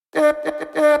Top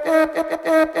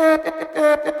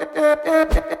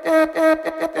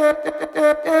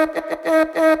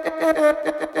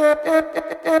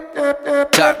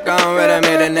gone red, I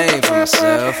made a name for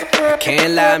myself.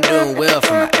 Can't lie, I'm doing well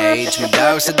for my age. My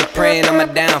dog said they're praying on my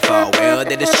downfall. Well,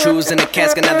 they just choosing the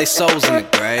casket, now they souls in the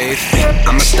grave.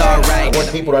 I'm a star right. I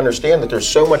want people to understand that there's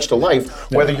so much to life,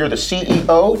 whether you're the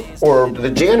CEO or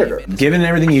the janitor. Giving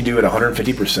everything you do at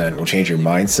 150% will change your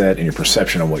mindset and your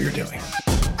perception of what you're doing.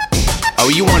 Oh,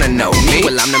 you want to know me?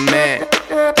 Well, I'm the man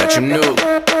that you knew.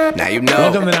 Now you know.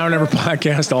 Welcome to the Now or Never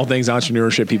podcast. All things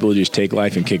entrepreneurship. People who just take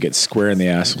life and kick it square in the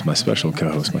ass with my special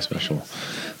co-host, my special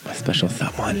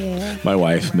someone. Yeah. My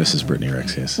wife, Mrs. Brittany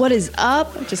Rexius. What is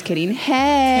up? Just kidding.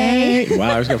 Hey.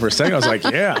 Wow, I was going for a second. I was like,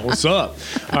 yeah, what's up?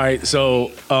 All right,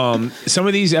 so some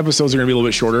of these episodes are going to be a little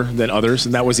bit shorter than others,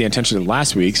 and that was the intention of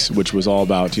last week's, which was all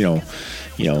about, you know,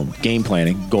 game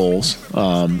planning, goals,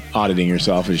 auditing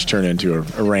yourself, and just turn into a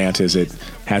rant as it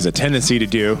has a tendency to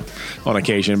do on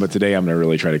occasion. But today I'm going to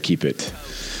really try to keep it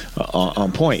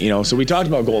on point. You know, so we talked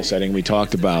about goal setting. We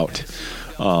talked about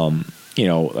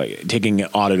like taking an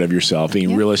audit of yourself,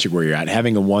 being realistic where you're at,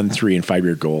 having a 1, 3, and 5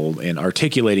 year goal and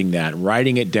articulating that,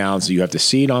 writing it down so you have to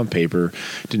see it on paper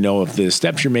to know if the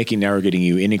steps you're making now are getting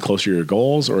you any closer to your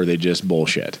goals or are they just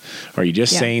bullshit. Are you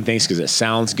just saying things because it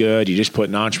sounds good? You just put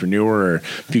an entrepreneur or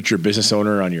future business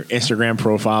owner on your Instagram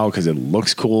profile because it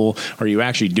looks cool? Or are you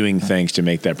actually doing things to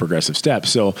make that progressive step?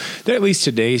 So that leads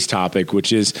to today's topic,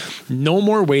 which is no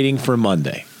more waiting for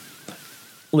Monday.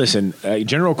 Listen,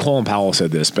 General Colin Powell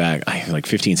said this back like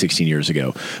 15, 16 years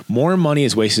ago. More money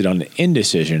is wasted on an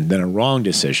indecision than a wrong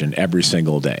decision every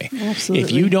single day. Absolutely.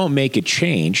 If you don't make a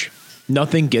change,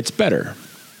 nothing gets better.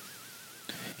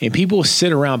 And people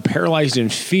sit around paralyzed in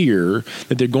fear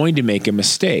that they're going to make a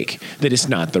mistake, that it's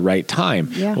not the right time.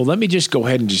 Yeah. Well, let me just go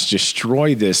ahead and just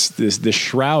destroy this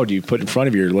shroud you put in front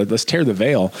of you. Let's tear the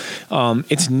veil.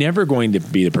 It's never going to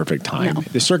be the perfect time. No.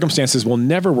 The circumstances will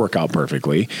never work out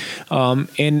perfectly.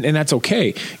 And that's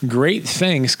okay. Great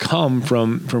things come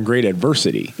from great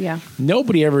adversity. Yeah.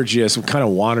 Nobody ever just kind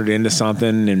of wandered into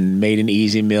something and made an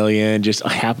easy million, just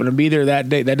happened to be there that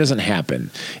day. That doesn't happen.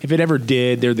 If it ever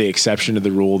did, they're the exception to the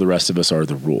rule. The rest of us are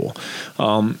the rule.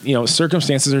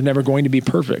 Circumstances are never going to be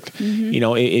perfect. Mm-hmm. You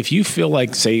know, if you feel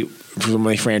like, say, for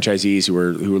my franchisees who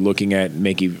are looking at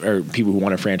making, or people who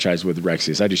want to franchise with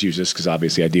Rexius, I just use this because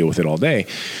obviously I deal with it all day.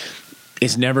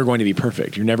 It's never going to be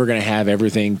perfect. You're never going to have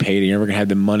everything paid. You're never going to have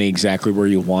the money exactly where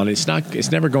you want it.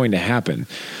 It's never going to happen.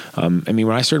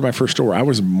 When I started my first store, I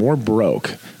was more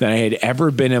broke than I had ever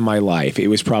been in my life. It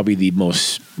was probably the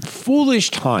most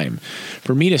foolish time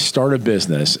for me to start a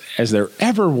business as there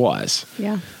ever was.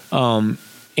 Yeah.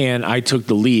 And I took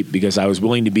the leap because I was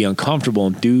willing to be uncomfortable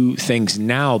and do things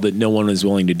now that no one is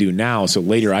willing to do now. So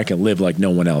later I can live like no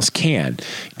one else can.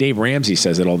 Dave Ramsey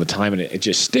says it all the time, and it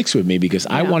just sticks with me because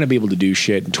I want to be able to do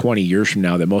shit 20 years from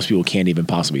now that most people can't even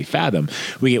possibly fathom.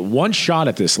 We get one shot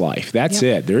at this life. That's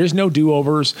it. There is no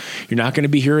do-overs. You're not going to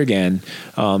be here again.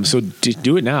 So just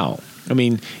do it now. I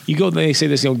mean, you go, they say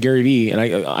this, Gary Vee, and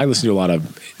I listen to a lot of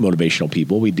motivational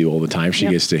people. We do all the time. She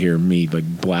gets to hear me like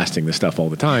blasting this stuff all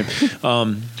the time.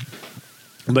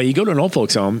 But you go to an old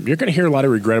folks home, you're going to hear a lot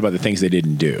of regret about the things they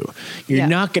didn't do. You're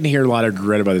not going to hear a lot of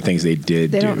regret about the things they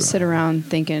did do. They don't sit around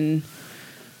thinking,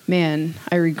 man,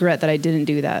 I regret that I didn't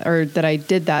do that or that I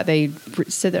did that. They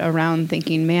sit around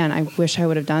thinking, man, I wish I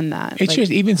would have done that. It's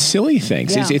just even silly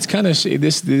things. Yeah. It's kind of,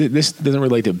 this doesn't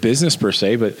relate to business per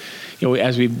se, but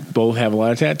as we both have a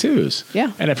lot of tattoos.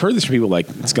 Yeah. And I've heard this from people like,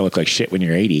 it's going to look like shit when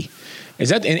you're 80. Is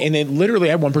that, and then literally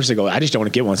I had one person go, I just don't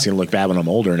want to get one. It's going to look bad when I'm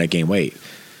older and I gain weight.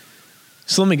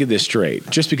 So let me get this straight.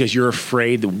 Just because you're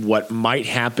afraid that what might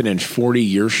happen in 40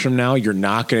 years from now, you're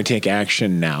not going to take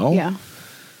action now? Yeah.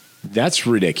 That's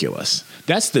ridiculous.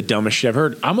 That's the dumbest shit I've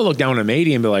heard. I'm going to look down at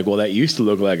 80 and be like, well, that used to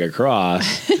look like a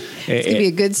cross. It's going to be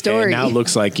a good story. Now it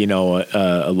looks like, a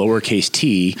lowercase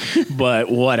t, but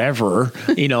whatever.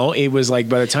 It was like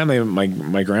by the time my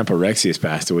grandpa Rexius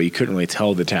passed away, you couldn't really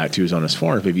tell the tattoos on his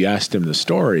forearms. But if you asked him the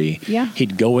story,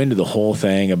 he'd go into the whole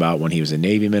thing about when he was a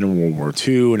Navy man in World War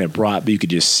II, and but you could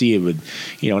just see it with,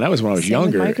 and that was when I was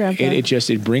younger.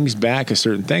 It brings back a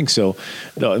certain thing. So,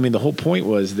 the whole point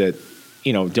was that,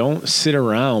 don't sit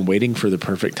around waiting for the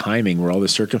perfect timing where all the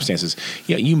circumstances,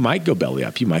 you might go belly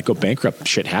up, you might go bankrupt,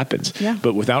 shit happens. Yeah.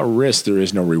 But without risk, there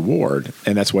is no reward.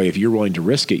 And that's why if you're willing to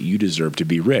risk it, you deserve to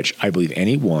be rich. I believe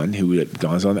anyone who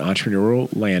goes on the entrepreneurial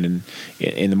land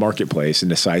in the marketplace and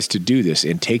decides to do this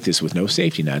and take this with no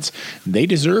safety nets, they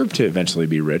deserve to eventually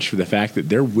be rich for the fact that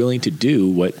they're willing to do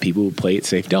what people who play it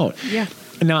safe don't. Yeah.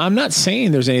 Now, I'm not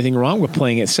saying there's anything wrong with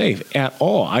playing it safe at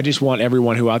all. I just want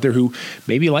everyone who out there who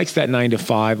maybe likes that 9 to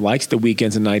 5, likes the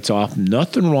weekends and nights off,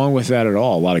 nothing wrong with that at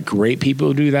all. A lot of great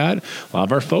people do that. A lot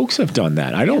of our folks have done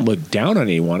that. I don't look down on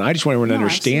anyone. I just want everyone to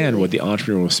understand what the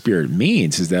entrepreneurial spirit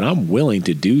means is that I'm willing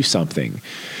to do something.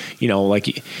 You know,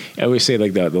 like I always say,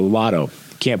 like the lotto,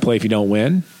 can't play if you don't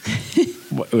win,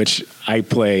 which I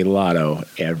play lotto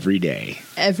every day.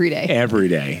 Every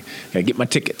day. I get my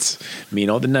tickets. Me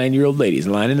and all the 9-year-old ladies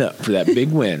lining up for that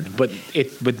big win. But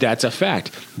that's a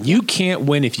fact. You can't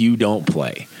win if you don't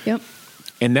play. Yep.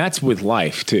 And that's with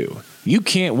life too. You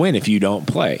can't win if you don't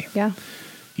play. Yeah.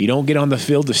 You don't get on the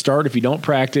field to start if you don't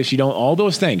practice. You don't, all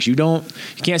those things. You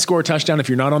can't score a touchdown if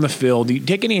you're not on the field. You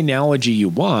take any analogy you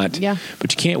want,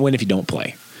 but you can't win if you don't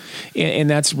play. And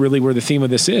that's really where the theme of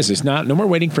this is. It's no more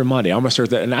waiting for Monday. I'm gonna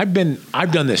start that. And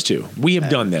I've done this too. We have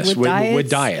done this with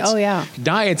diets. Oh yeah.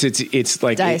 Diets. It's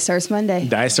like diet starts Monday.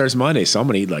 Diet starts Monday.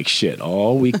 Someone eat like shit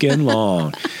all weekend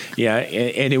long. Yeah.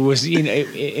 And it was, and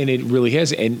it really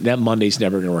is. And that Monday's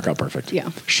never gonna work out perfect. Yeah.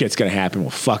 Shit's gonna happen. Well,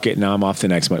 fuck it. Now I'm off the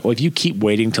next Monday. Well, if you keep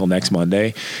waiting till next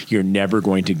Monday, you're never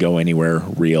going to go anywhere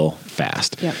real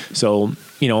fast. Yep. So,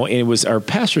 and it was our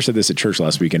pastor said this at church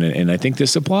last weekend, and I think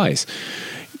this applies.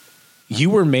 You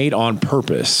were made on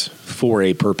purpose for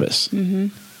a purpose. Mm-hmm.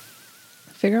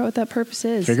 Figure out what that purpose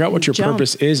is. Figure out what your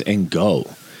purpose is and go.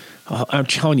 I'm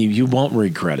telling you, you won't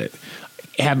regret it.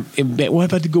 What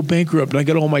if I had to go bankrupt and I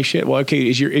got all my shit? Well, okay,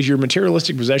 is your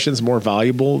materialistic possessions more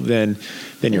valuable than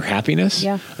your happiness?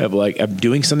 Yeah. Of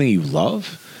doing something you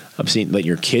love? Of seeing let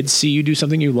your kids see you do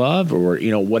something you love, or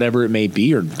whatever it may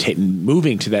be, or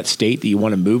moving to that state that you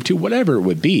want to move to, whatever it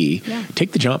would be. Yeah.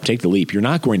 Take the jump, take the leap. You're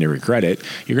not going to regret it.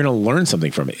 You're going to learn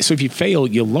something from it. So if you fail,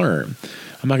 you'll learn.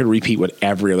 I'm not going to repeat what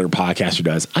every other podcaster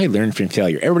does. I learned from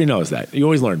failure. Everybody knows that. You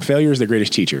always learn. Failure is the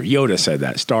greatest teacher. Yoda said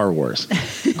that. Star Wars.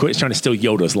 Quit trying to steal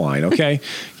Yoda's line, okay?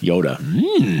 Yoda.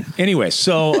 Anyway,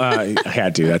 so I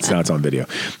had to. That's now it's on video.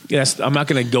 Yes, I'm not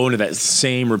going to go into that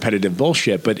same repetitive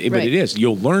bullshit, but it is.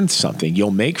 You'll learn something.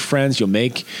 You'll make friends. You'll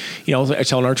make, I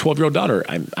tell our 12-year-old daughter,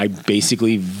 I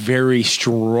basically very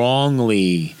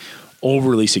strongly,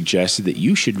 overly suggested that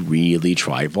you should really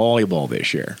try volleyball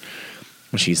this year.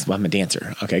 Well, I'm a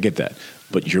dancer. Okay, I get that.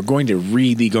 But you're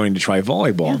really going to try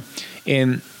volleyball. Yeah.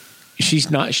 And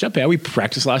she's not bad. We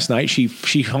practiced last night. She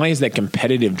finally has that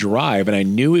competitive drive, and I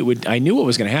knew what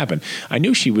was going to happen. I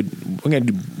knew we're going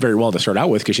to do very well to start out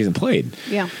with because she hasn't played.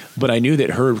 Yeah. But I knew that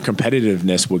her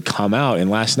competitiveness would come out.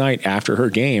 And last night after her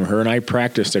game, her and I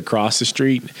practiced across the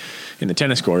street in the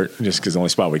tennis court, just because the only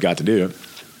spot we got to do it.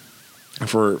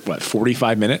 For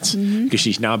 45 minutes? Mm-hmm. Because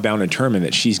she's now bound and determined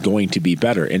that she's going to be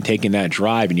better, and taking that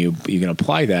drive and you can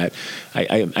apply that.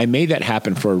 I made that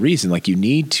happen for a reason. Like, you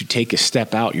need to take a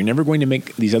step out. You're never going to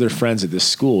make these other friends at this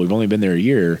school. We've only been there a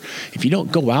year. If you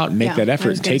don't go out and make that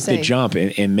effort and take the jump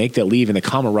and make that leave, and the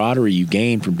camaraderie you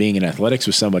gain from being in athletics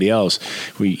with somebody else,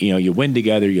 you win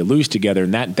together, you lose together,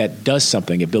 and that does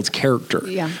something. It builds character.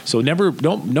 Yeah. So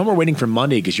no more waiting for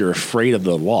Monday because you're afraid of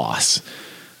the loss.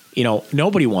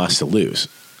 Nobody wants to lose.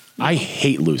 I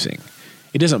hate losing.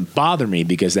 It doesn't bother me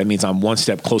because that means I'm one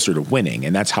step closer to winning.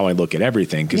 And that's how I look at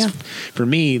everything. Because for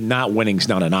me, not winning is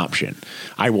not an option.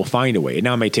 I will find a way. And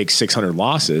now I may take 600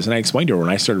 losses. And I explained to her when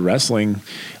I started wreshling,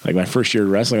 like my first year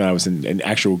of wrestling, I was in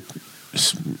actual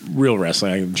real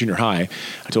wrestling, junior high.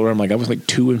 I told her, I was like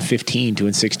 2-15,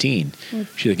 2-16.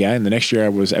 She's like, yeah. And the next year I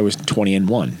was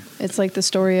 20-1. It's like the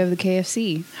story of the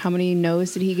KFC. How many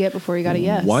no's did he get before he got a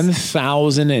yes?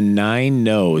 1,009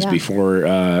 no's before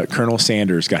Colonel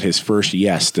Sanders got his first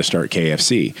yes to start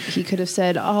KFC. He could have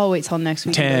said, "I'll wait till next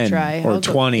week 10 to try." Or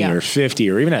 20 or 50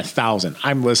 or even 1,000.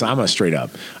 I'm a straight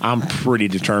up. I'm pretty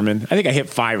determined. I think I hit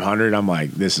 500. I'm like,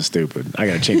 this is stupid. I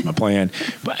got to change my plan.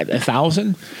 But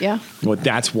 1,000? Yeah. Well,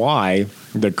 that's why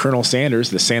the Colonel Sanders,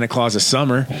 the Santa Claus of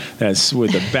summer, that's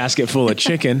with a basket full of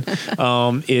chicken,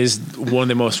 is one of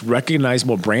the most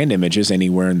recognizable brand images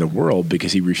anywhere in the world,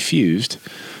 because he refused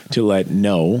to let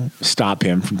no stop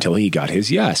him until he got his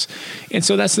yes. And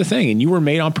so that's the thing. And you were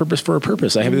made on purpose for a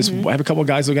purpose. I have a couple of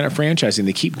guys looking at franchising.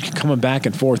 They keep coming back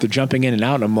and forth. They're jumping in and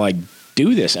out. And I'm like,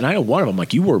 do this. And I know one of them,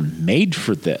 like, you were made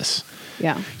for this.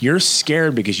 Yeah. You're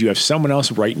scared because you have someone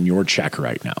else writing your check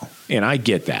right now. And I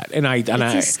get that. It's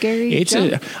a scary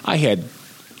jump.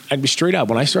 I'd be straight up.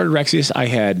 When I started Rexius, I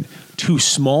had 2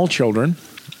 small children.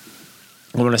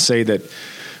 I want to say that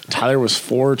Tyler was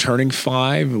 4 turning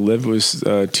 5. Liv was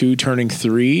 2 turning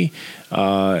 3.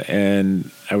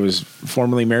 And I was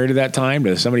formerly married at that time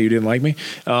to somebody who didn't like me.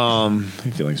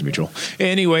 Feelings mutual.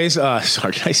 Anyways,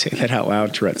 sorry, did I say that out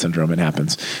loud? Tourette syndrome, it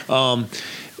happens.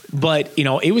 But, you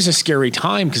know, it was a scary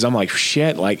time because I'm like,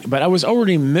 shit, like, but I was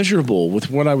already miserable with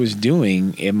what I was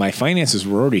doing and my finances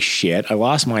were already shit. I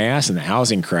lost my ass in the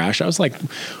housing crash. I was like,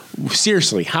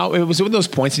 seriously, how, it was one of those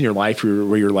points in your life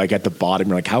where you're like at the bottom,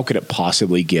 you're like, how could it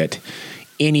possibly get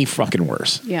any fucking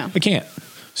worse? Yeah. It can't.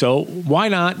 So why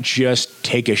not just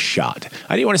take a shot?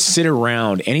 I didn't want to sit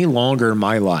around any longer in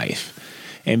my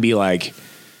life and be like,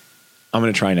 I'm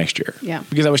going to try next year. Yeah.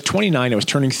 Because I was 29, I was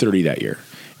turning 30 that year,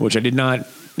 which I did not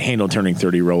handle turning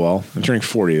 30 real well. I'm turning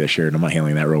 40 this year, and I'm not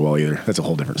handling that real well either. That's a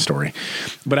whole different story.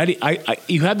 But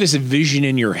you have this vision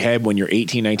in your head when you're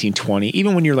 18, 19, 20,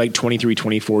 even when you're like 23,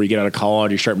 24, you get out of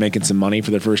college, you start making some money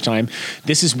for the first time.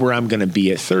 This is where I'm going to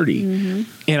be at 30.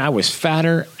 Mm-hmm. And I was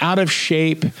fatter, out of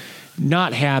shape,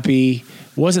 not happy,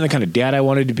 wasn't the kind of dad I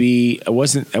wanted to be. I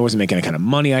wasn't making the kind of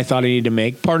money I thought I needed to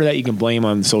make. Part of that you can blame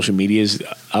on social media's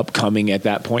upcoming at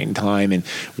that point in time and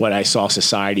what I saw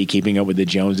society keeping up with the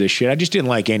Joneses shit. I just didn't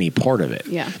like any part of it.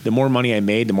 Yeah. The more money I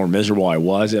made, the more miserable I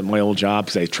was at my old job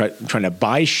because I was trying to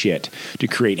buy shit to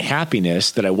create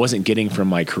happiness that I wasn't getting from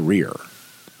my career.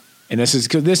 And this is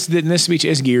because this speech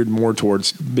is geared more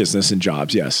towards business and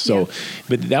jobs, yes. So,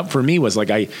 but that for me was like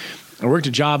I worked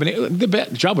a job, and the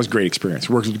job was a great experience.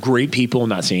 Worked with great people,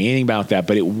 not saying anything about that,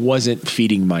 but it wasn't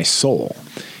feeding my soul.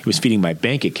 It was feeding my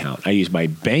bank account. I used my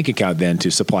bank account then to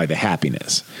supply the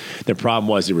happiness. The problem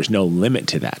was there was no limit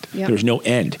to that. Yep. There was no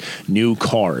end. New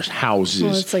cars, houses,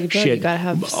 well, it's like a drug. shit. You got to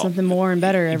have something more and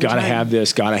better every time. Got to have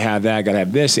this, got to have that, got to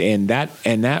have this. And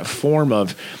that form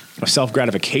of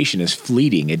self-gratification is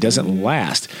fleeting. It doesn't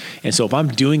last. And so if I'm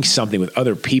doing something with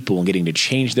other people and getting to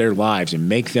change their lives and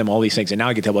make them all these things, and now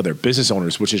I get to help other business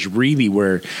owners, which is really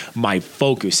where my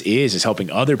focus is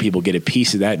helping other people get a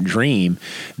piece of that dream.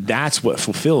 That's what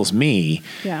fulfills me.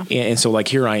 Yeah. And so like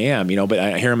here I am,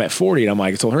 but here I'm at 40 and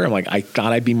I told her, I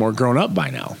thought I'd be more grown up by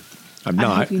now. I'm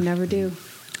not. I hope you never do.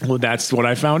 Well, that's what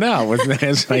I found out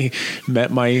as I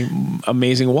met my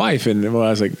amazing wife. And I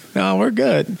was like, no, we're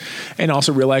good. And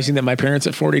also realizing that my parents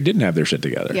at 40 didn't have their shit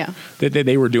together. Yeah. That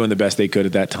they were doing the best they could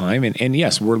at that time. And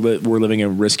yes, we're living a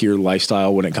riskier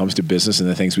lifestyle when it comes to business and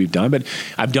the things we've done. But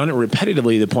I've done it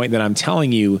repetitively to the point that I'm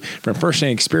telling you from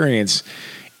firsthand experience,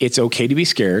 it's okay to be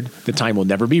scared. The time will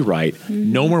never be right.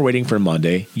 Mm-hmm. No more waiting for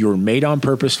Monday. You're made on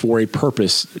purpose for a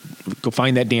purpose. Go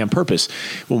find that damn purpose.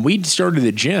 When we started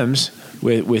the gyms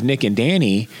with Nick and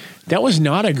Danny, that was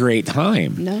not a great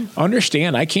time. No.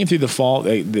 Understand, I came through the fall.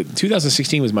 The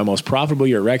 2016 was my most profitable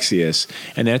year at Rexius.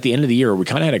 And then at the end of the year, we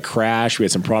kind of had a crash. We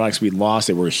had some products we lost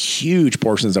that were huge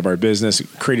portions of our business,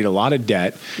 created a lot of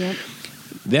debt. Yep.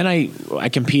 Then I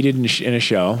competed in a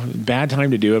show. Bad time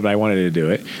to do it, but I wanted to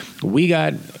do it.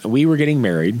 We were getting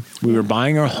married. We were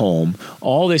buying our home.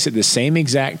 All this at the same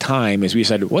exact time as we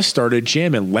decided, let's start a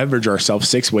gym and leverage ourselves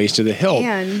 6 ways to the hill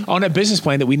on a business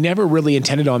plan that we never really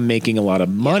intended on making a lot of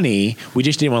money. Yeah. We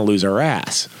just didn't want to lose our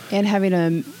ass. And having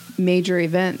a major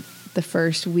event the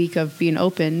first week of being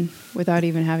open without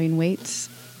even having weights.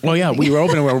 Well, yeah, we were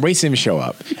open and our weights didn't show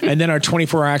up. And then our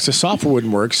 24-hour access software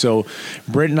wouldn't work. So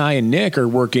Britt and I and Nick are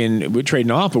we're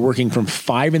trading off, but working from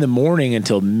 5 a.m.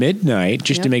 until midnight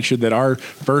just to make sure that our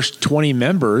first 20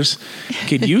 members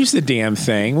could use the damn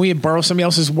thing. We had to borrow somebody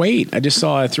else's weight. I just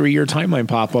saw a 3-year timeline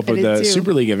pop up of the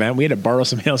Super League event. We had to borrow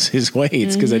somebody else's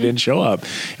weights because I didn't show up.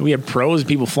 And we had pros and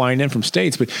people flying in from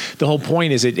states. But the whole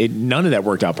point is none of that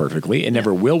worked out perfectly. It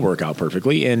never will work out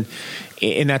perfectly. And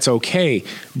that's okay.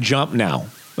 Jump now.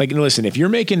 Like, listen, if you're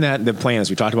making the plans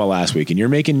we talked about last week and you're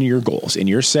making your goals and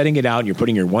you're setting it out and you're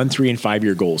putting your 1, 3, and 5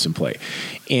 year goals in play,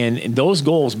 and those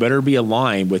goals better be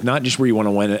aligned with not just where you want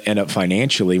to end up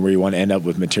financially, where you want to end up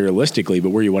with materialistically, but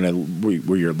where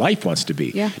your life wants to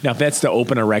be. Yeah. Now, if that's to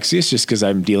open a Rexius, just because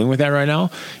I'm dealing with that right now,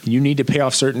 you need to pay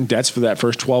off certain debts for that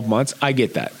first 12 months. I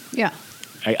get that. Yeah.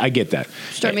 I get that.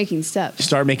 Start making steps.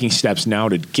 Start making steps now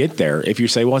to get there. If you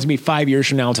say, well, it's going to be 5 years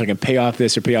from now until I can pay off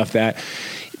this or pay off that,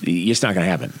 it's not going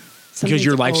to happen. Because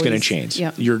your life's going to change.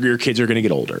 Yep. Your kids are going to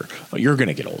get older. You're going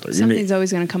to get older. Something's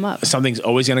always going to come up. Something's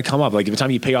always going to come up. Like every time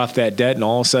you pay off that debt and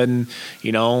all of a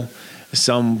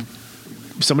sudden,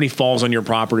 somebody falls on your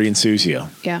property and sues you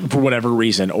for whatever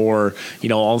reason, or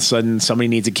all of a sudden somebody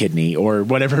needs a kidney or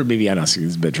whatever. Maybe I know it's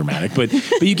a bit dramatic, but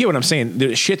you get what I'm saying.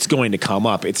 The shit's going to come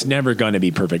up. It's never going to be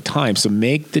perfect time. So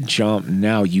make the jump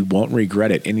now. You won't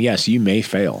regret it. And yes, you may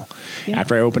fail. Yeah.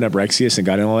 After I opened up Rexius and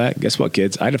got in all that, guess what,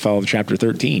 kids? I had to follow Chapter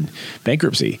 13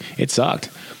 bankruptcy. It sucked.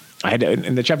 I had to,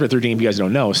 in the Chapter 13, if you guys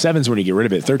don't know, 7's when you get rid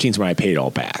of it. 13's when I paid it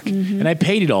all back. Mm-hmm. And I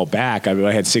paid it all back.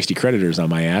 I had 60 creditors on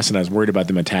my ass, and I was worried about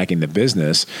them attacking the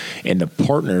business and the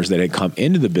partners that had come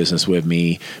into the business with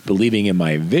me, believing in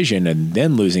my vision and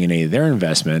then losing any of their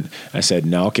investment. I said,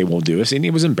 no, okay, we'll do this. And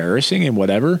it was embarrassing and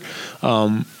whatever.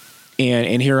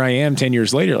 And here I am 10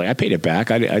 years later. Like, I paid it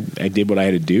back. I did what I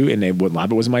had to do, and a lot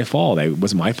of it wasn't my fault. It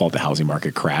wasn't my fault the housing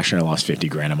market crashed, and I lost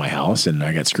 $50,000 on my house, and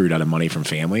I got screwed out of money from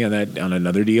family on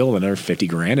another deal, another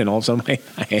 $50,000, and all of a sudden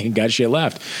I ain't got shit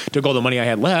left. Took all the money I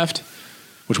had left,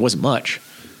 which wasn't much,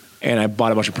 and I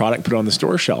bought a bunch of product, put it on the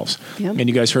store shelves. Yep. And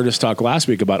you guys heard us talk last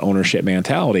week about ownership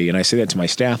mentality, and I say that to my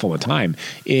staff all the time.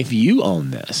 If you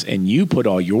own this and you put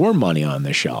all your money on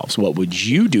the shelves, what would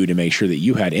you do to make sure that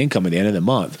you had income at the end of the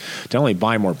month to not only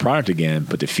buy more product again,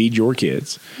 but to feed your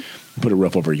kids, put a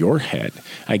roof over your head?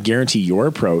 I guarantee your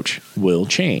approach will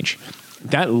change.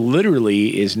 That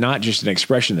literally is not just an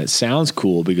expression that sounds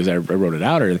cool because I wrote it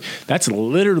out. That's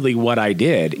literally what I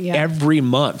did every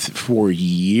month for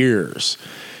years.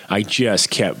 I just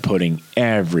kept putting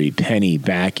every penny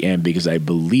back in because I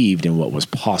believed in what was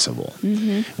possible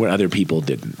when other people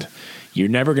didn't. You're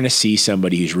never going to see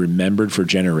somebody who's remembered for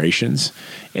generations.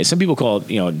 And some people call it,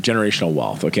 generational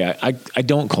wealth. Okay, I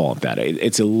don't call it that.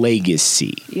 It's a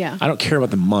legacy. Yeah. I don't care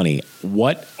about the money.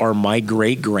 What are my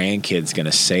great grandkids going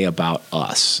to say about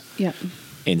us? Yep.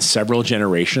 In several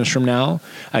generations from now?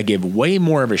 I give way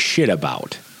more of a shit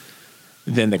about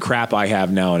than the crap I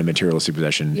have now in a materialistic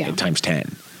possession times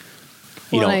 10.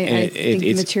 Well, I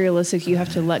think materialistic, you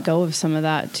have to let go of some of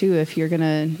that too if you're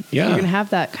gonna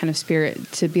have that kind of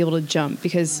spirit to be able to jump.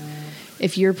 Because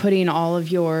if you're putting all of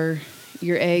your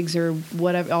eggs or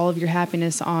whatever, all of your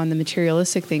happiness on the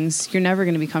materialistic things, you're never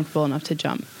going to be comfortable enough to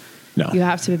jump. No, you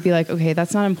have to be like, okay,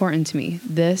 that's not important to me.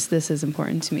 This is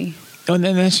important to me. Oh, and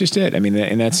then that's just it. I mean,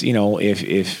 and that's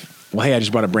if I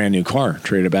just bought a brand new car,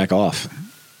 traded it back off.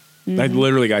 Like,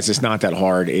 literally, guys, it's not that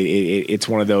hard. It's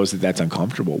one of those that's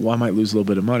uncomfortable. Well, I might lose a little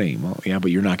bit of money. Well, yeah,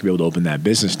 but you're not going to be able to open that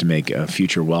business to make a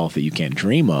future wealth that you can't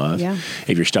dream of. Yeah.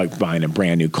 If you're stuck buying a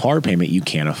brand new car payment you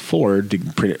can't afford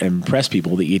to impress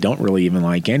people that you don't really even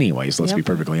like anyways. Let's be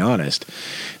perfectly honest.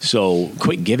 So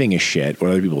quit giving a shit what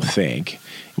other people think,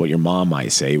 what your mom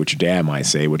might say, what your dad might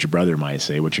say, what your brother might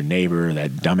say, what your neighbor,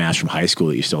 that dumbass from high school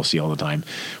that you still see all the time,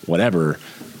 whatever.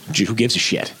 Who gives a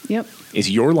shit? Yep. It's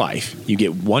your life. You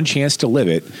get one chance to live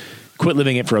it. Quit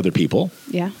living it for other people.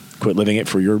 Yeah. Quit living it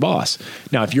for your boss.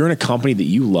 Now, if you're in a company that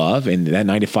you love and that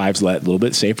 9 to 5's a little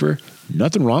bit safer,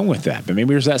 nothing wrong with that. But maybe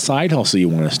there's that side hustle you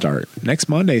want to start. Next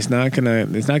Monday, it's not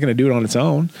gonna do it on its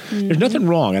own. There's nothing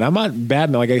wrong. And I'm not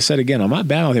bad. Like I said again, I'm not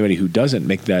bad on anybody who doesn't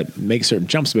make certain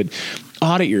jumps. But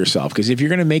audit yourself, because if you're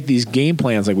going to make these game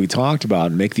plans like we talked about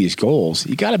and make these goals,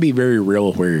 you got to be very real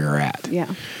with where you're at.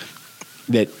 Yeah.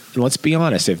 That, let's be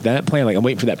honest, if that plan, like I'm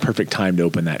waiting for that perfect time to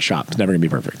open that shop, it's never going to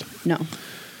be perfect. No.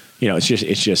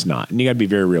 It's just not. And you got to be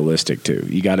very realistic too.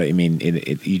 You got to,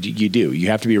 you do. You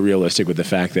have to be realistic with the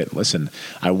fact that, listen,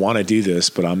 I want to do this,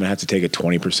 but I'm going to have to take a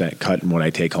 20% cut in what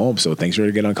I take home. So things are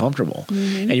going to get uncomfortable.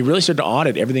 And you really start to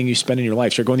audit everything you spend in your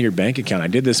life. Start going to your bank account. I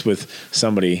did this with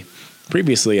somebody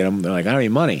previously, and they're like, I don't have any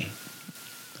money.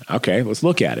 Okay, let's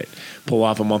look at it. Pull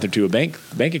off a month or two of bank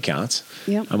accounts.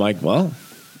 Yep. I'm like, well,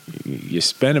 you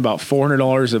spend about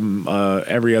 $400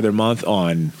 every other month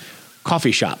on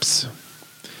coffee shops.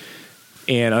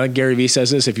 And I think Gary Vee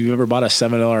says this: if you've ever bought a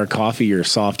 $7 coffee, you're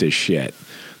soft as shit.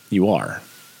 You are.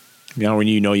 When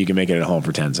you can make it at home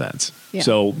for 10 cents. Yeah.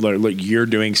 So look, you're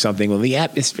doing something. Well, the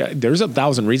app there's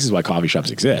 1,000 reasons why coffee shops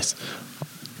exist.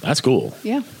 That's cool.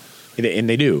 Yeah. And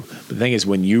they do. The thing is,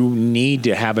 when you need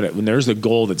to have it, when there's a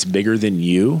goal that's bigger than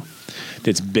you,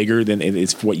 that's bigger than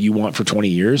it's what you want for 20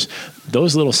 years,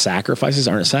 those little sacrifices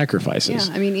aren't sacrifices.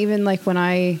 Yeah. Even like when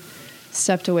I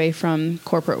stepped away from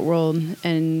corporate world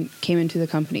and came into the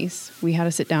companies, we had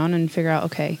to sit down and figure out,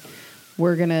 okay,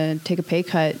 we're going to take a pay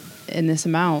cut in this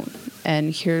amount.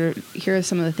 And here are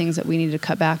some of the things that we need to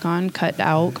cut back on, cut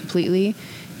out completely.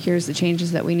 Here's the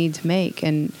changes that we need to make.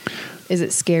 And is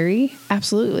it scary?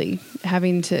 Absolutely.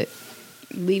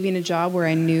 Leaving a job where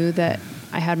I knew that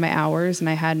I had my hours and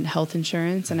I had health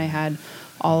insurance and I had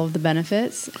all of the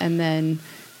benefits, and then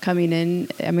coming in,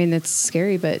 it's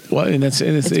scary, but it's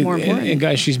more important. And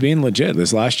guys, she's being legit.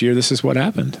 This last year, this is what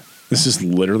happened. This is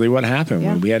literally what happened.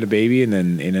 Yeah. When we had a baby, and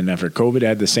then after COVID, I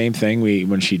had the same thing.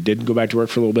 When she did go back to work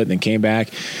for a little bit and then came back,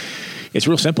 it's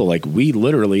real simple. Like, we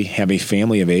literally have a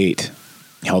family of 8.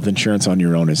 Health insurance on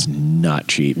your own is not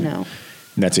cheap. No.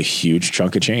 And that's a huge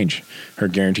chunk of change. Her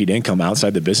guaranteed income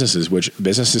outside the businesses, which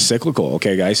business is cyclical.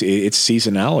 Okay, guys, it's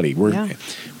seasonality.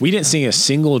 We didn't see a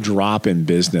single drop in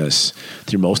business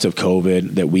through most of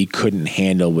COVID that we couldn't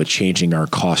handle with changing our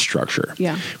cost structure.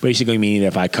 Yeah. Basically meaning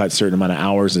if I cut a certain amount of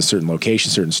hours in certain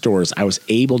locations, certain stores, I was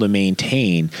able to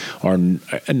maintain our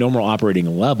normal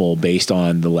operating level based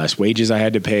on the less wages I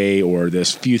had to pay, or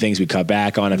this few things we cut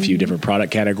back on, a few different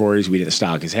product categories. We didn't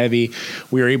stock as heavy.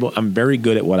 I'm very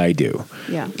good at what I do.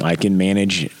 Yeah. I can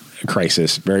manage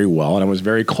crisis very well, and I was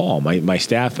very calm. My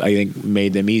staff, I think,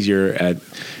 made them easier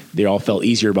they all felt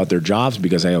easier about their jobs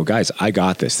because I know, guys, I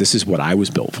got this. This is what I was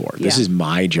built for. This is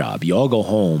my job. You all go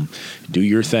home, do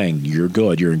your thing. You're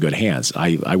good. You're in good hands.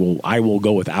 I will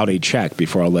go without a check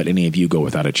before I'll let any of you go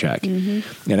without a check.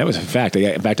 Mm-hmm. And that was a fact.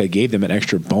 In fact, I gave them an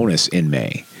extra bonus in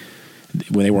May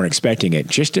when they weren't expecting it,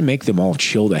 just to make them all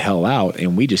chill the hell out,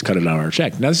 and we just cut it out on our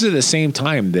check. Now, this is at the same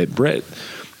time that Britt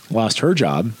lost her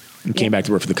job and came back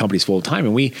to work for the companies full time.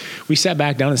 And we sat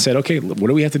back down and said, okay, what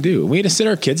do we have to do? And we had to sit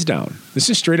our kids down. This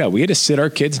is straight up. We had to sit our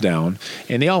kids down.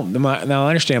 And now I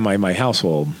understand my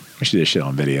household. I should do this shit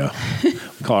on video. We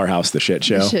call our house the shit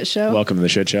show. The shit show. Welcome to the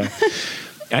shit show.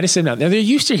 I just said, now they're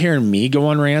used to hearing me go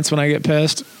on rants when I get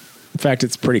pissed. In fact,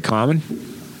 it's pretty common.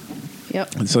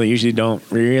 Yep. And so they usually don't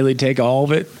really take all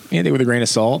of it, anything with a grain of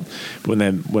salt. But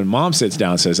when mom sits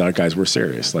down and says, all right, guys, we're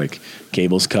serious. Like,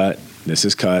 cable's cut. This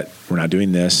is cut. We're not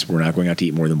doing this. We're not going out to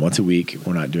eat more than once a week.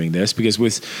 We're not doing this. Because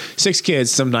with 6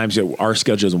 kids, sometimes our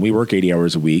schedules, when we work 80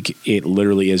 hours a week, it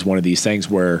literally is one of these things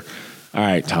where, all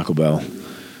right, Taco Bell.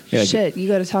 Yeah, shit, you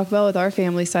go to Taco Bell with our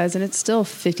family size, and it's still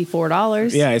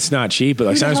 $54. Yeah, it's not cheap, but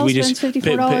like sometimes we just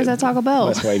 $54 at Taco Bell.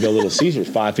 That's why you go Little Caesars,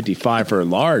 $5.55 for a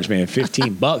large, man.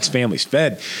 $15, family's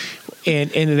fed.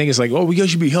 And the thing is like, oh, you guys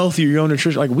should be healthier, your own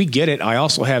nutrition. Like, we get it. I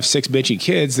also have 6 bitchy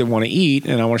kids that want to eat,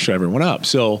 and I want to show everyone up.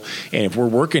 So, and if we're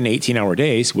working 18-hour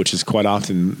days, which is quite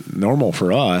often normal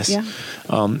for us,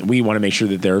 we want to make sure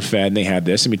that they're fed and they have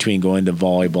this in between going to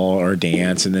volleyball or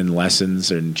dance and then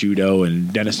lessons and judo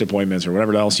and dentist appointments or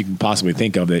whatever else you can possibly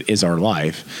think of that is our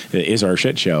life, that is our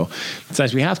shit show.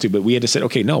 Sometimes we have to, but we had to say,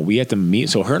 okay, no, we have to meet.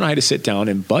 So her and I had to sit down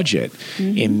and budget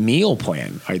and meal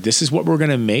plan. All right, this is what we're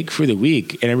going to make for the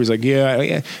week. And everybody's like,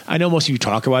 yeah, I know most of you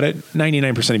talk about it.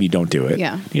 99% of you don't do it.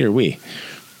 Yeah. Neither are we.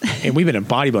 And we've been in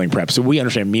bodybuilding prep, so we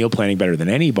understand meal planning better than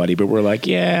anybody, but we're like,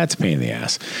 yeah, it's a pain in the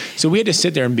ass. So we had to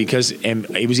sit there, and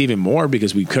it was even more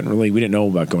because we didn't know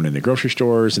about going in the grocery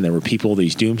stores, and there were people,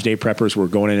 these doomsday preppers were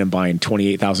going in and buying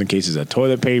 28,000 cases of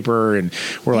toilet paper, and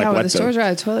we're like, what? The stores are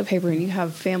out of toilet paper, and you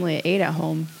have family of 8 at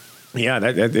home. Yeah,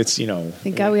 it's,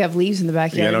 Thank God we have leaves in the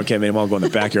backyard. Yeah, okay, they won't go in the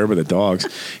backyard with the dogs.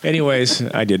 Anyways,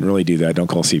 I didn't really do that. Don't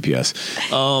call CPS.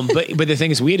 But the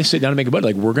thing is, we had to sit down and make a budget.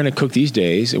 Like, we're going to cook these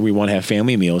days, and we want to have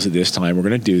family meals at this time. We're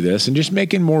going to do this, and just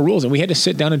making more rules. And we had to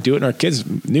sit down and do it, and our kids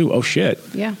knew, oh shit,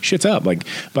 shit's up. Like,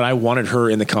 but I wanted her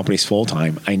in the companies full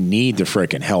time. I need the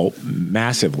frickin' help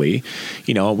massively.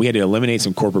 We had to eliminate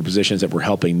some corporate positions that were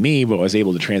helping me, but I was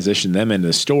able to transition them into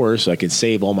the stores so I could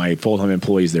save all my full time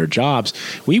employees their jobs.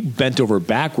 We bent over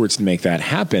backwards to make that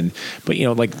happen. But,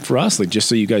 like for us, like, just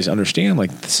so you guys understand, like,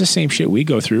 this is the same shit we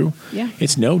go through. Yeah.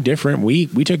 It's no different. We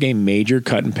took a major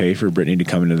cut and pay for Brittany to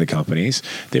come into the companies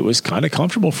that was kind of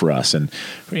comfortable for us. And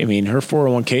I mean, her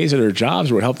 401ks at her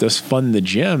jobs would help us fund the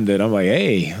gym that I'm like,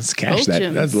 hey, let's cash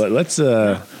that.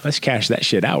 Let's cash that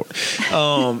shit out.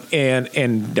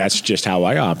 And that's just how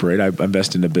I operate. I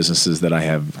invest in the businesses that I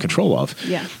have control of.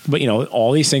 Yeah. But,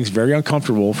 all these things very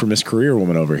uncomfortable for Miss Career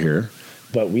Woman over here.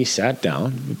 But we sat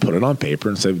down, we put it on paper,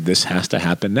 and said, this has to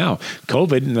happen now.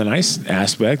 COVID, and the nice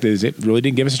aspect is it really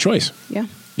didn't give us a choice. Yeah.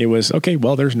 It was, okay,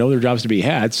 well, there's no other jobs to be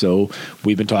had, so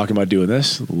we've been talking about doing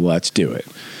this. Let's do it.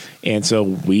 And so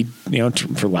we,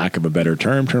 for lack of a better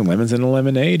term, turn lemons into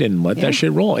lemonade and let that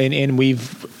shit roll.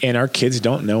 And our kids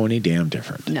don't know any damn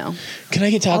different. No. Can I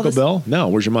get Taco Bell? No.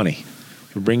 Where's your money?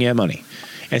 We'll bring you money.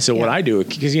 And so what I do,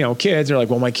 because, kids are like,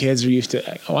 well, my kids are used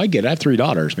to, I get it. I have 3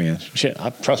 daughters, man. Shit,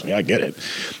 trust me, I get it.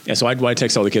 And so I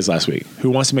text all the kids last week, who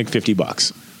wants to make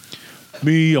 $50?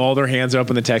 Me, all their hands up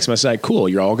in the text message. Like, cool,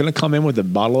 you're all going to come in with a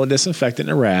bottle of disinfectant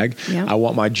and a rag. Yeah. I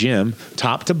want my gym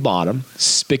top to bottom,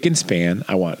 spick and span.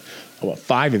 I want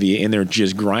 5 of you in there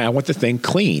just grind. I want the thing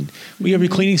clean. We have your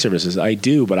cleaning services. I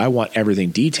do, but I want everything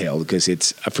detailed because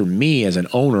it's, for me as an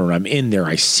owner, I'm in there,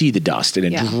 I see the dust and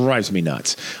it drives me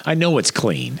nuts. I know it's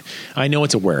clean. I know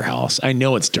it's a warehouse. I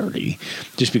know it's dirty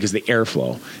just because of the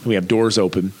airflow. And we have doors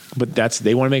open, but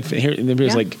they want to make, here, and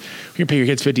everybody's like, you're going to pay your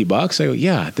kids $50? I go,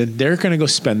 yeah, then they're going to go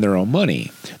spend their own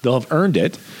money. They'll have earned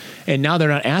it. And now they're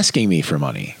not asking me for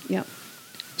money. Yep.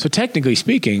 So technically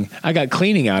speaking, I got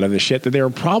cleaning out of the shit that they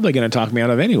were probably going to talk me out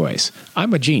of anyways.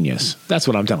 I'm a genius. That's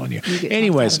what I'm telling you.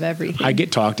 Anyways, I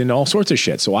get talked into all sorts of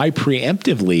shit. So I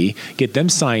preemptively get them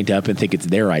signed up and think it's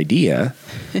their idea.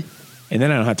 And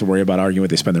then I don't have to worry about arguing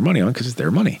what they spend their money on because it's their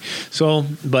money. So,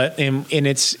 but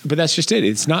that's just it.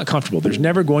 It's not comfortable. There's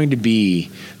never going to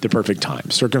be the perfect time.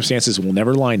 Circumstances will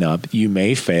never line up. You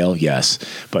may fail, yes,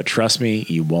 but trust me,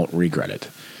 you won't regret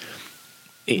it.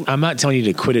 I'm not telling you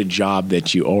to quit a job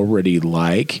that you already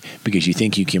like because you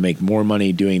think you can make more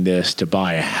money doing this to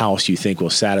buy a house you think will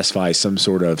satisfy some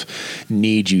sort of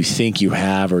need you think you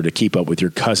have or to keep up with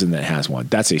your cousin that has one.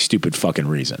 That's a stupid fucking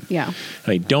reason. Yeah.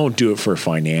 Like, don't do it for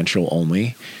financial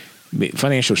only.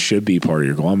 Financial should be part of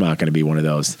your goal. I'm not going to be one of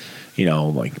those,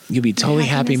 like you'll be totally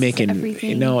happy making.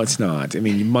 Everything. No, it's not. I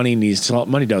mean, money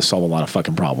does solve a lot of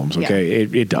fucking problems. Okay,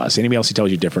 it does. Anybody else who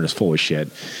tells you different is full of shit,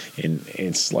 and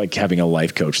it's like having a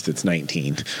life coach that's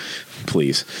 19.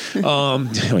 Please,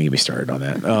 don't get me started on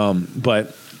that.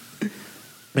 But.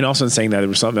 And also in saying that, there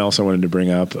was something else I wanted to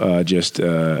bring up, just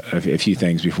a few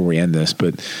things before we end this.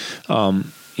 But,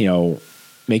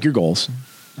 make your goals.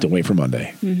 Don't wait for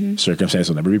Monday. Mm-hmm. Circumstance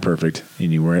will never be perfect,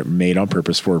 and you weren't made on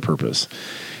purpose for a purpose.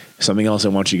 Something else I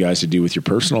want you guys to do with your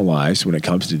personal lives when it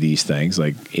comes to these things,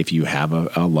 like if you have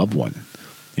a loved one,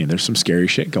 and there's some scary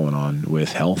shit going on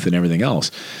with health and everything else.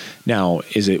 Now,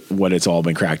 is it what it's all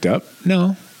been cracked up?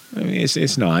 No. I mean,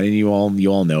 it's not, and you all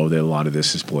know that a lot of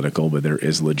this is political, but there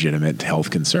is legitimate health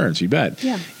concerns. You bet.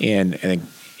 Yeah. And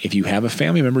if you have a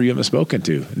family member you haven't spoken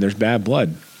to, and there's bad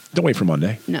blood, don't wait for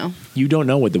Monday. No. You don't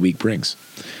know what the week brings.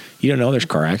 You don't know there's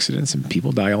car accidents and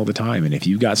people die all the time. And if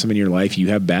you've got someone in your life you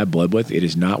have bad blood with, it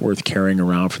is not worth carrying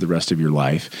around for the rest of your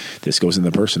life. This goes in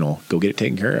the personal. Go get it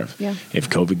taken care of. Yeah. If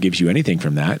COVID gives you anything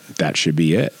from that, that should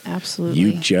be it. Absolutely.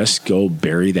 You just go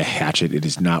bury the hatchet. It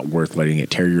is not worth letting it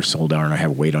tear your soul down or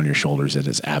have weight on your shoulders. It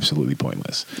is absolutely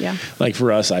pointless. Yeah. Like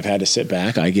for us, I've had to sit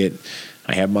back. I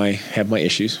have my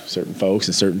issues, certain folks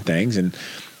and certain things, and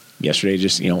yesterday,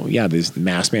 just, these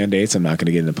mask mandates, I'm not going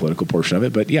to get into the political portion of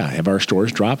it, but have our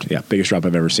stores dropped? Yeah, biggest drop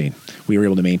I've ever seen. We were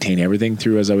able to maintain everything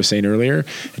through, as I was saying earlier,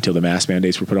 until the mask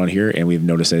mandates were put on here, and we've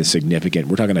noticed a significant,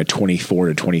 we're talking a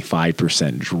 24 to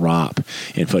 25% drop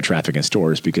in foot traffic in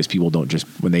stores because people don't just,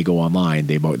 when they go online,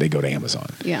 they go to Amazon.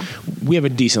 Yeah. We have a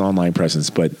decent online presence,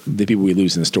 but the people we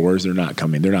lose in the stores, they're not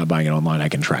buying it online. I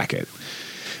can track it.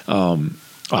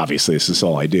 Obviously, this is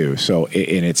all I do. So,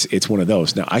 and it's one of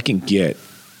those. Now, I can get,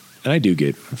 and I do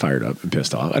get fired up and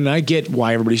pissed off. And I get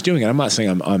why everybody's doing it. I'm not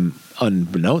saying I'm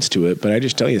unbeknownst to it, but I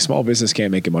just tell you, a small business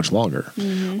can't make it much longer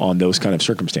on those kind of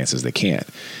circumstances. They can't.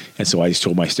 And so I just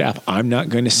told my staff, I'm not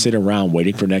going to sit around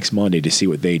waiting for next Monday to see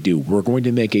what they do. We're going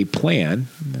to make a plan,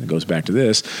 and it goes back to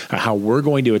this, how we're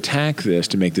going to attack this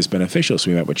to make this beneficial.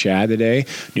 So we met with Chad today,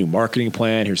 new marketing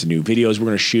plan. Here's the new videos we're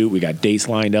going to shoot. We got dates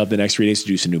lined up the next 3 days to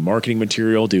do some new marketing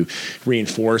material to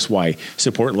reinforce why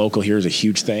support local here is a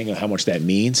huge thing and how much that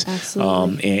means.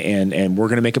 Absolutely. And we're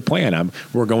going to make a plan.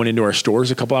 We're going into our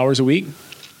stores a couple hours a week.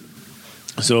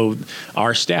 So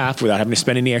our staff, without having to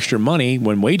spend any extra money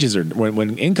when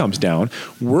when income's down,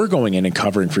 we're going in and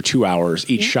covering for 2 hours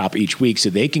each shop each week so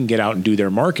they can get out and do their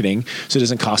marketing so it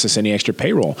doesn't cost us any extra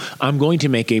payroll. I'm going to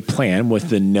make a plan with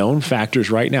the known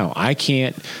factors right now. I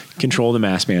can't control the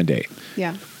mask mandate.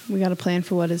 Yeah. We got a plan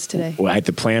for what is today. Well, I had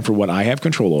to plan for what I have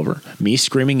control over. Me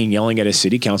screaming and yelling at a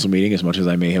city council meeting, as much as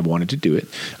I may have wanted to do it,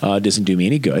 doesn't do me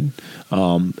any good.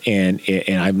 And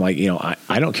I'm like,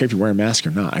 I don't care if you're wearing a mask or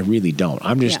not. I really don't.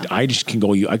 I just can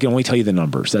go. I can only tell you the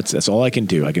numbers. That's all I can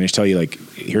do. I can just tell you, like,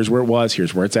 here's where it was,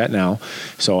 here's where it's at now.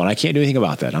 So, and I can't do anything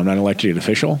about that. I'm not an elected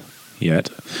official yet.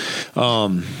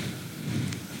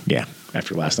 Yeah.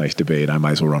 After last night's debate, I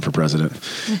might as well run for president.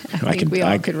 I think we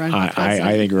all could run for president.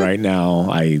 I think right now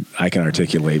I can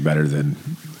articulate better than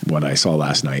what I saw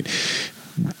last night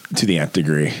to the nth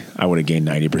degree. I would have gained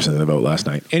 90% of the vote last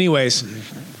night. Anyways,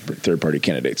 third-party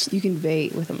candidates. You can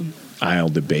debate with them. I'll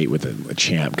debate with a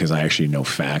champ because I actually know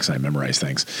facts. I memorize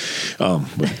things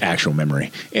with actual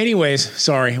memory. Anyways,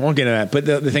 sorry, I won't get into that.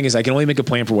 But the thing is, I can only make a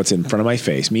plan for what's in front of my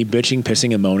face. Me bitching,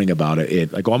 pissing, and moaning about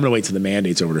it. I'm going to wait till the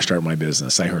mandate's over to start my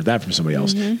business. I heard that from somebody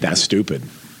else. That's stupid.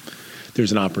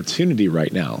 There's an opportunity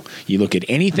right now. You look at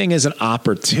anything as an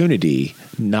opportunity,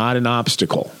 not an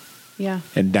obstacle. Yeah.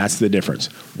 And that's the difference.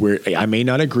 Where I may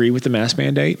not agree with the mask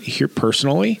mandate here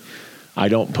personally. I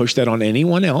don't push that on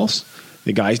anyone else.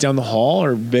 The guys down the hall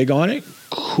are big on it.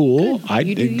 Cool.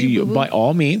 By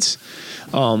all means.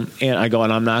 And I go,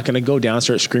 and I'm not going to go down and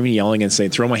start screaming, yelling, and say,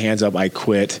 throw my hands up, I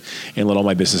quit, and let all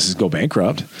my businesses go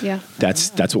bankrupt. Yeah.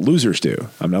 That's what losers do.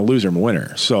 I'm not a loser, I'm a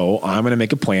winner. So I'm going to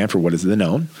make a plan for what is the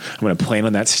known. I'm going to plan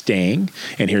on that staying,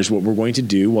 and here's what we're going to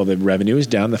do while the revenue is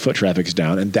down, the foot traffic is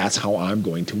down, and that's how I'm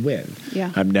going to win.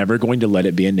 Yeah. I'm never going to let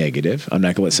it be a negative. I'm not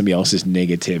going to let somebody else's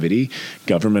negativity,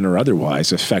 government or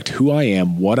otherwise, affect who I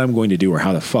am, what I'm going to do, or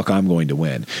how the fuck I'm going to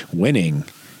win. Winning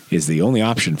is the only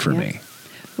option for me.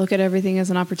 Look at everything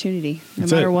as an opportunity, no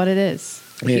That's matter it. what it is.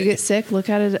 If you get sick, look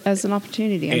at it as an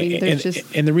opportunity. I mean, there's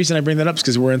and the reason I bring that up is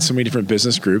because we're in so many different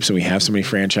business groups, and we have so many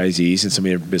franchisees and so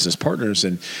many business partners,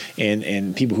 and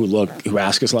people who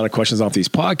ask us a lot of questions off these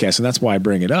podcasts, and that's why I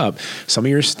bring it up. Some of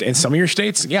your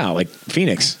states, like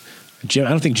Phoenix, I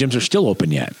don't think gyms are still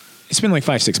open yet. It's been like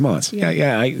 5-6 months.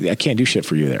 I can't do shit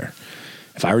for you there.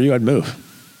 If I were you, I'd move.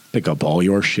 Pick up all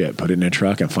your shit, put it in a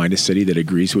truck, and find a city that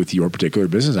agrees with your particular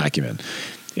business acumen.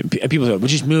 And people say, well,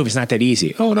 just move. It's not that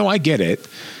easy. Oh, no, I get it.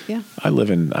 Yeah. I love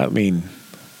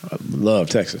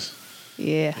Texas.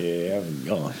 Yeah. Yeah.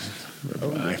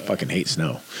 I fucking hate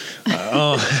snow.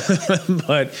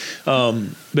 But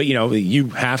you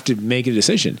have to make a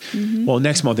decision. Mm-hmm. Well,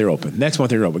 next month they're open.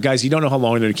 Guys, you don't know how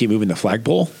long they're going to keep moving the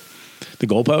flagpole, the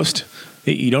goalpost.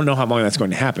 You don't know how long that's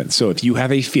going to happen. So if you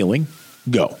have a feeling,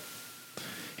 go.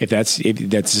 If that's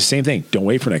the same thing, don't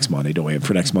wait for next Monday. Don't wait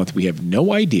for next month. We have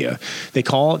no idea. They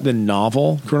call it the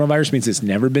novel coronavirus, means it's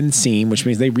never been seen, which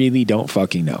means they really don't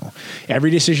fucking know. Every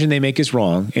decision they make is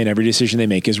wrong, and every decision they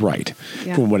make is right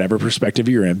from whatever perspective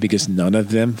you're in, because none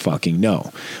of them fucking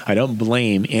know. I don't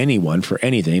blame anyone for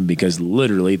anything, because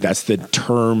literally that's the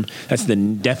term, that's the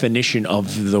definition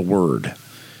of the word.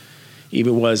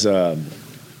 Even was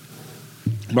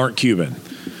Mark Cuban,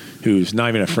 who's not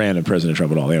even a friend of President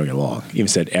Trump at all. They don't get along. He even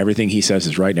said everything he says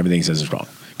is right and everything he says is wrong.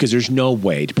 Because there's no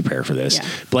way to prepare for this. Yeah.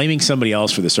 Blaming somebody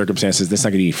else for the circumstances, that's not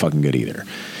going to be fucking good either.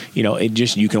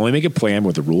 You can only make a plan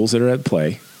with the rules that are at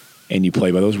play, and you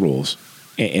play by those rules,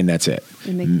 and that's it.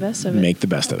 And make the best of it. Make the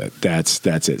best of it.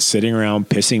 That's it. Sitting around,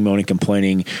 pissing, moaning,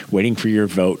 complaining, waiting for your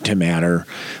vote to matter.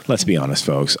 Let's be honest,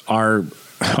 folks. Our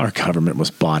government was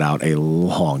bought out a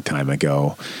long time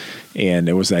ago. And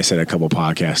it was, I said a couple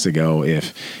podcasts ago,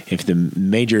 if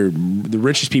the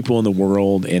richest people in the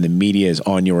world and the media is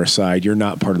on your side, you're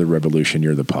not part of the revolution,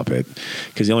 you're the puppet.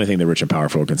 Because the only thing the rich and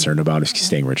powerful are concerned about is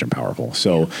staying rich and powerful.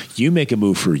 So you make a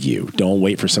move for you. Don't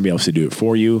wait for somebody else to do it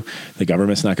for you. The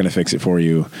government's not going to fix it for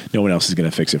you. No one else is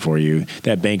going to fix it for you.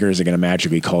 That banker isn't going to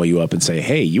magically call you up and say,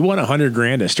 hey, you want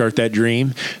 $100,000 to start that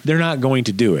dream? They're not going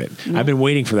to do it. No. I've been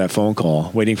waiting for that phone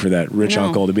call, waiting for that rich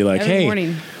uncle to be like, every hey,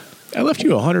 morning. I left you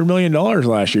 $100 million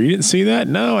last year. You didn't see that?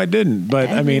 No, I didn't. But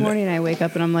every morning I wake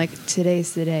up and I'm like,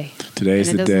 today's the day.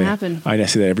 Today's the day. It doesn't happen. I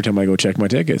say that every time I go check my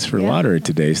tickets for the lottery.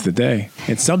 Today's the day.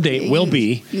 And someday it will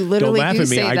be. You literally don't laugh at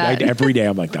me. I every day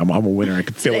I'm like, I'm a winner. I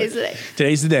can feel it.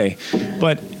 Today's the day.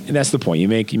 But that's the point. You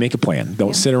make a plan.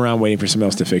 Don't sit around waiting for someone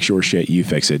else to fix your shit. You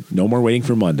fix it. No more waiting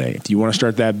for Monday. If you want to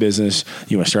start that business,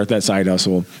 you want to start that side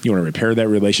hustle, you want to repair that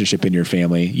relationship in your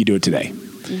family, you do it today.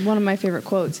 One of my favorite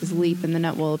quotes is leap and the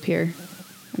net will appear.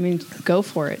 I mean, go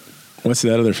for it. What's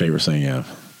that other favorite saying you have?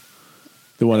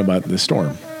 The one about the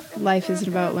storm. Life isn't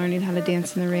about learning how to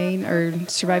dance in the rain or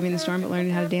surviving the storm, but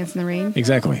learning how to dance in the rain.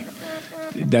 Exactly.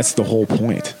 That's the whole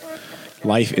point.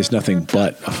 Life is nothing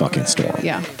but a fucking storm.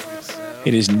 Yeah.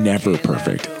 It is never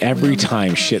perfect. Every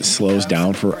time shit slows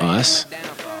down for us,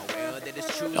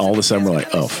 all of a sudden we're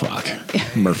like, oh, fuck.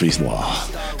 Murphy's Law.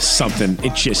 Something,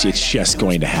 it's just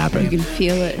going to happen. You can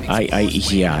feel it.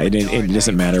 It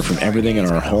doesn't matter, from everything in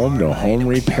our home to home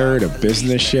repair to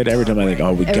business shit. Every time I think,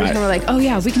 every time we're like, oh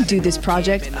yeah, we can do this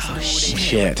project. Oh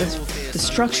shit. The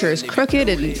structure is crooked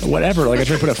and whatever. Like I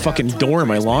tried to put a fucking door in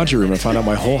my laundry room and found out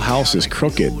my whole house is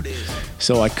crooked.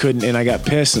 So I couldn't, and I got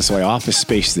pissed, and so I office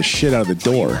spaced the shit out of the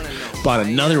door. Bought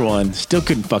another one, still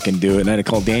couldn't fucking do it, and I had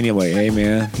to call Daniel like, hey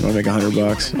man, you want to make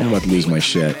 $100? I'm about to lose my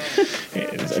shit.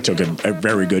 I took a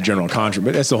very good general contract,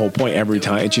 but that's the whole point. Every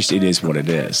time, it is what it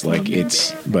is. Like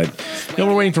but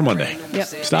we're waiting for Monday. Yep.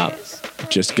 Stop.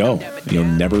 Just go. You'll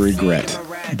never regret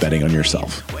betting on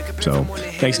yourself. So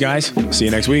thanks guys. See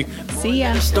you next week. See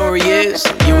ya. The story is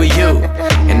you are you,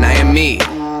 and I am me.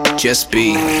 Just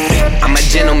be. I'm a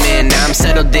gentleman, now I'm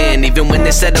settled in. Even when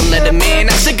they said I'm let them in,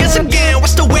 I said guess again.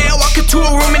 What's the way I walk into a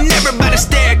room and everybody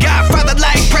stare? Godfather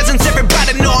like presence,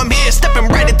 everybody know I'm here. Stepping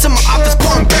right into my office,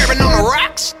 pouring bourbon on the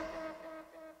rocks.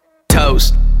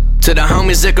 Toast to the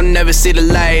homies that could never see the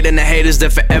light, and the haters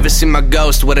that forever see my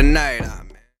ghost. What a night.